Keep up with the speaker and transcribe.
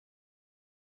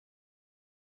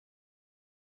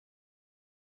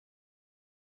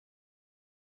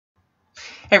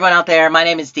Hey everyone out there, my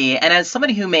name is Dee, and as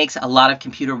somebody who makes a lot of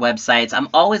computer websites, I'm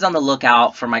always on the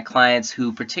lookout for my clients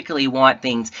who particularly want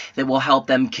things that will help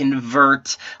them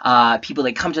convert people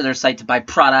that come to their site to buy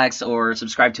products or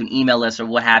subscribe to an email list or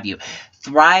what have you.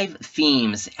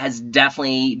 ThriveThemes has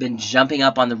definitely been jumping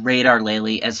up on the radar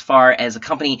lately as far as a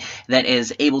company that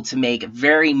is able to make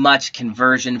very much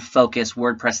conversion-focused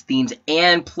WordPress themes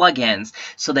and plugins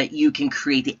so that you can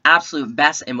create the absolute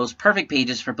best and most perfect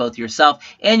pages for both yourself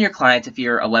and your clients if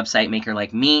you're a website maker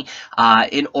like me,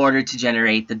 in order to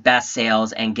generate the best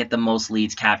sales and get the most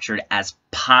leads captured as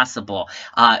possible.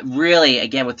 Really,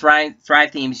 again, with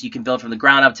ThriveThemes, you can build from the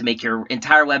ground up to make your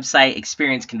entire website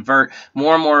experience convert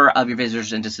more and more of your visitors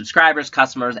into subscribers,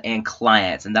 customers, and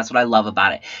clients. And that's what I love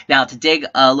about it. Now, to dig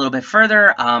a little bit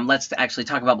further, let's actually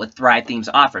talk about what ThriveThemes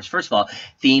offers. First of all,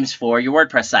 themes for your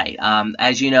WordPress site.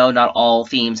 As you know, not all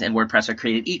themes in WordPress are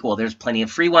created equal. There's plenty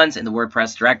of free ones in the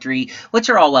WordPress directory, which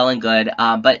are all well and good,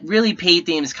 but really paid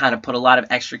themes kind of put a lot of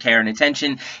extra care and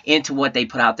attention into what they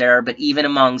put out there. But even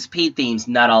amongst paid themes,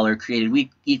 not all are created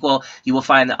equal. You will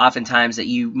find that oftentimes that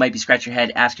you might be scratching your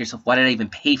head, ask yourself, why did I even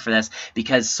pay for this?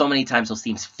 Because so many times those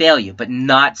themes fail you, but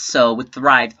not so with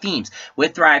ThriveThemes.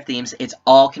 With ThriveThemes, it's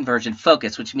all conversion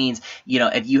focused, which means, you know,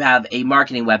 if you have a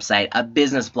marketing website, a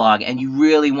business blog, and you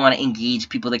really want to engage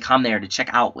people that come there to check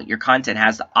out what your content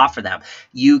has to offer them,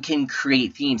 you can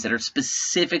create themes that are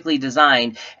specifically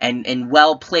designed and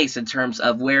well placed in terms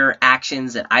of where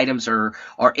actions and items are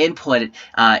input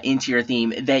into your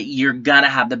theme, that you're gonna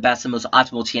have the best and most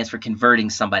optimal chance for converting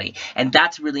somebody. And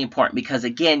that's really important because,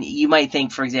 again, you might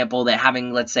think, for example, that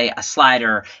having, let's say, a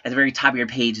slider at the very top of your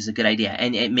page is a good idea,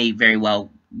 and it may very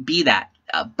well be that.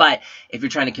 But if you're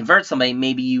trying to convert somebody,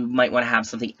 maybe you might want to have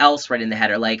something else right in the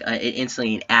header, like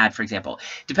instantly an ad, for example.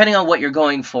 Depending on what you're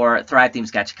going for,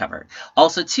 ThriveThemes got you covered.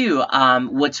 Also, too,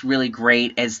 what's really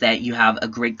great is that you have a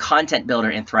great content builder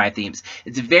in ThriveThemes.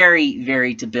 It's very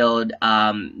easy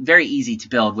to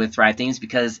build with ThriveThemes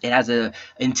because it has a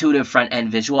intuitive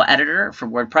front-end visual editor for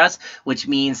WordPress, which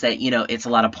means that, you know, it's a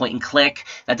lot of point and click.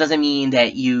 That doesn't mean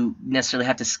that you necessarily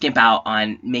have to skimp out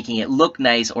on making it look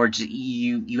nice, or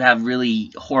you have really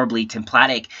horribly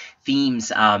templatic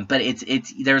themes, but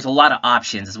there's a lot of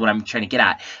options is what I'm trying to get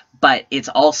at. But it's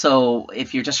also,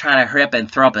 if you're just trying to hurry up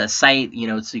and throw up a site, you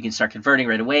know, so you can start converting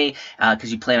right away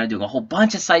because you plan on doing a whole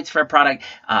bunch of sites for a product,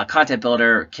 Content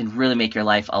Builder can really make your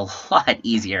life a lot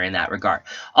easier in that regard.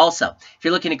 Also, if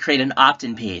you're looking to create an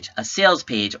opt-in page, a sales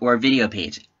page, or a video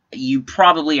page, you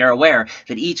probably are aware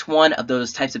that each one of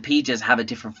those types of pages have a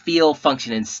different feel,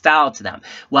 function, and style to them.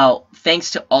 Well,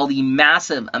 thanks to all the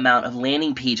massive amount of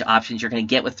landing page options you're going to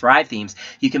get with ThriveThemes,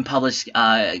 you can publish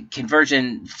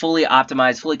conversion, fully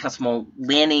optimized, fully customizable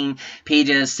landing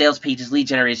pages, sales pages, lead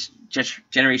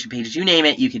generation pages, you name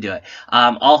it, you can do it.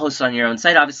 All hosted on your own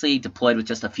site, obviously, deployed with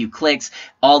just a few clicks.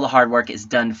 All the hard work is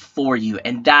done for you,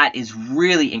 and that is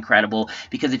really incredible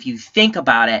because if you think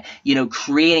about it, you know,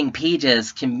 creating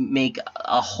pages can make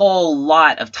a whole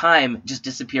lot of time just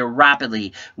disappear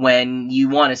rapidly when you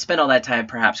want to spend all that time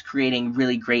perhaps creating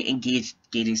really great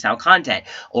engaging style content,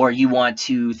 or you want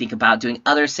to think about doing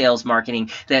other sales marketing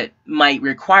that might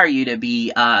require you to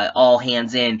be all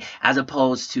hands in, as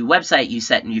opposed to website you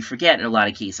set and you forget in a lot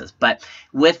of cases. But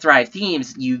with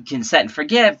ThriveThemes, you can set and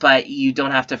forget, but you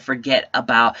don't have to forget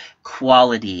about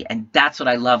quality. And that's what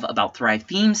I love about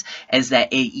ThriveThemes, is that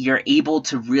you're able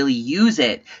to really use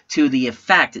it to the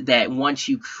effect that once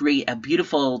you create a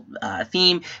beautiful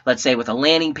theme, let's say with a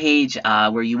landing page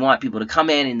where you want people to come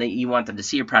in and that you want them to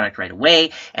see your product right away,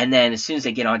 and then as soon as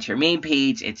they get onto your main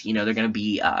page, it's, you know, they're going to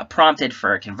be prompted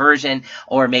for a conversion,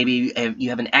 or maybe you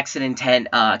have an exit intent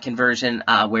conversion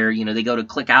where, you know, they go to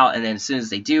click out, and then as soon as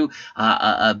they do,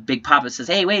 a big pop-up says,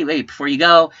 hey, wait, before you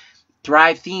go.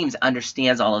 ThriveThemes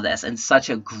understands all of this in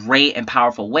such a great and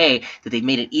powerful way that they've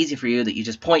made it easy for you that you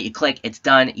just point, you click, it's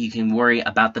done. You can worry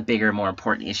about the bigger, more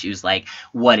important issues like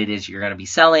what it is you're going to be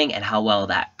selling and how well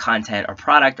that content or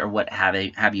product or what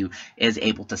have you is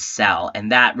able to sell.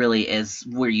 And that really is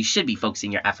where you should be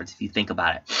focusing your efforts if you think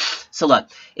about it. So look,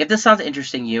 if this sounds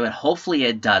interesting to you, and hopefully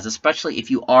it does, especially if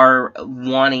you are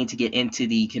wanting to get into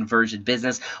the conversion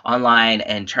business online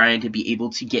and trying to be able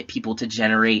to get people to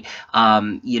generate,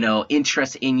 you know,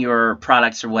 interest in your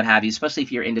products or what have you, especially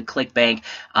if you're into ClickBank,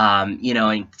 you know,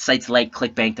 and sites like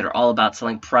ClickBank that are all about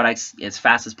selling products as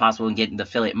fast as possible and getting the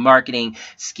affiliate marketing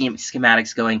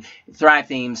schematics going.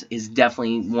 ThriveThemes is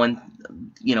definitely one,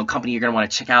 you know, company you're going to want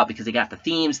to check out because they got the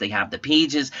themes, they have the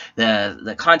pages,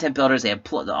 the content builders, they have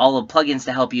all the plugins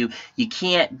to help you. You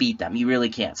can't beat them. You really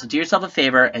can't. So do yourself a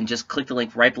favor and just click the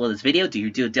link right below this video. Do your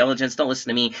due diligence. Don't listen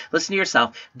to me. Listen to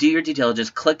yourself. Do your due diligence.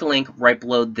 Click the link right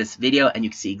below this video and you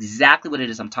can see exactly exactly what it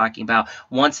is I'm talking about.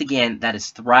 Once again, that is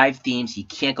ThriveThemes. You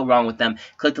can't go wrong with them.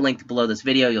 Click the link below this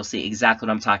video. You'll see exactly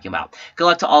what I'm talking about. Good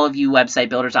luck to all of you website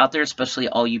builders out there, especially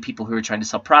all you people who are trying to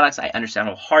sell products. I understand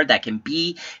how hard that can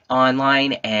be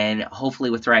online, and hopefully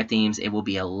with ThriveThemes, it will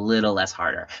be a little less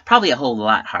harder. Probably a whole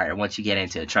lot harder once you get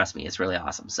into it. Trust me, it's really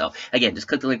awesome. So again, just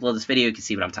click the link below this video. You can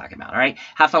see what I'm talking about. All right,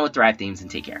 have fun with ThriveThemes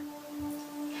and take care.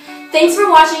 Thanks for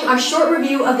watching our short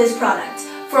review of this product.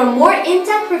 For a more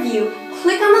in-depth review,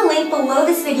 click on the link below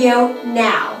this video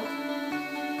now.